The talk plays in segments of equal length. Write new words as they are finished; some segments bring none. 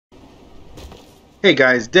Hey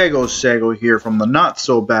guys, THENOTSOBADGAMER here from the Not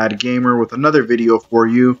So Bad Gamer with another video for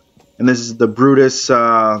you, and this is the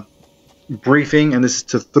BRUTUS briefing, and this is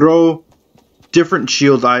to throw different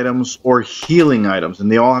shield items or healing items,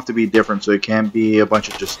 and they all have to be different, so it can't be a bunch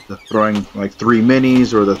of just throwing like 3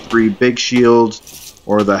 minis or the 3 big shields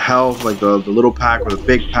or the health, like the little pack or the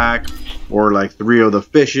big pack, or like 3 of the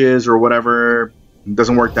fishes or whatever. It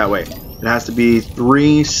doesn't work that way. It has to be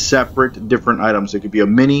 3 separate different items. It could be a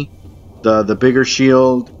mini, the bigger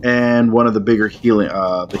shield, and one of the bigger healing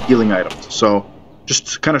items. So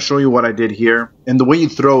just to kind of show you what I did here, and the way you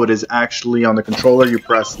throw it is actually on the controller. You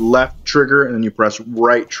press left trigger and then you press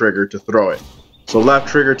right trigger to throw it. So left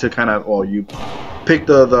trigger to kind of, well, you pick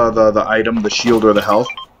the item, the shield or the health,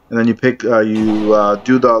 and then you pick do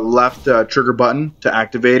the left trigger button to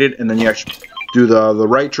activate it, and then you actually do the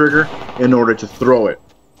right trigger in order to throw it.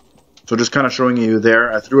 So just kind of showing you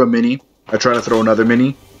there. I threw a mini. I tried to throw another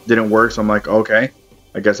mini. Didn't work, so I'm like, okay,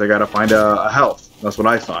 I guess I gotta find a health. That's what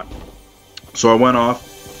I thought. So I went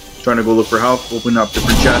off trying to go look for health, opened up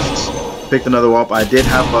different chests, picked another one up. I did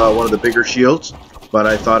have one of the bigger shields, but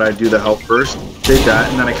I thought I'd do the health first. Did that,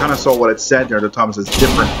 and then I kind of saw what it said there at the top. It says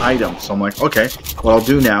different items. So I'm like, okay, what I'll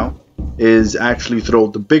do now is actually throw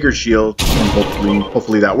the bigger shield, and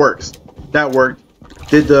hopefully that works. That worked.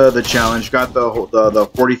 Did the challenge, got the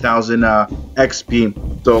 40,000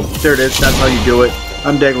 XP. So there it is. That's how you do it.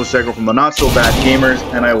 I'm THENOTSOBADGAMER from the Not So Bad Gamers,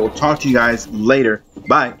 and I will talk to you guys later.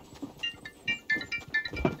 Bye.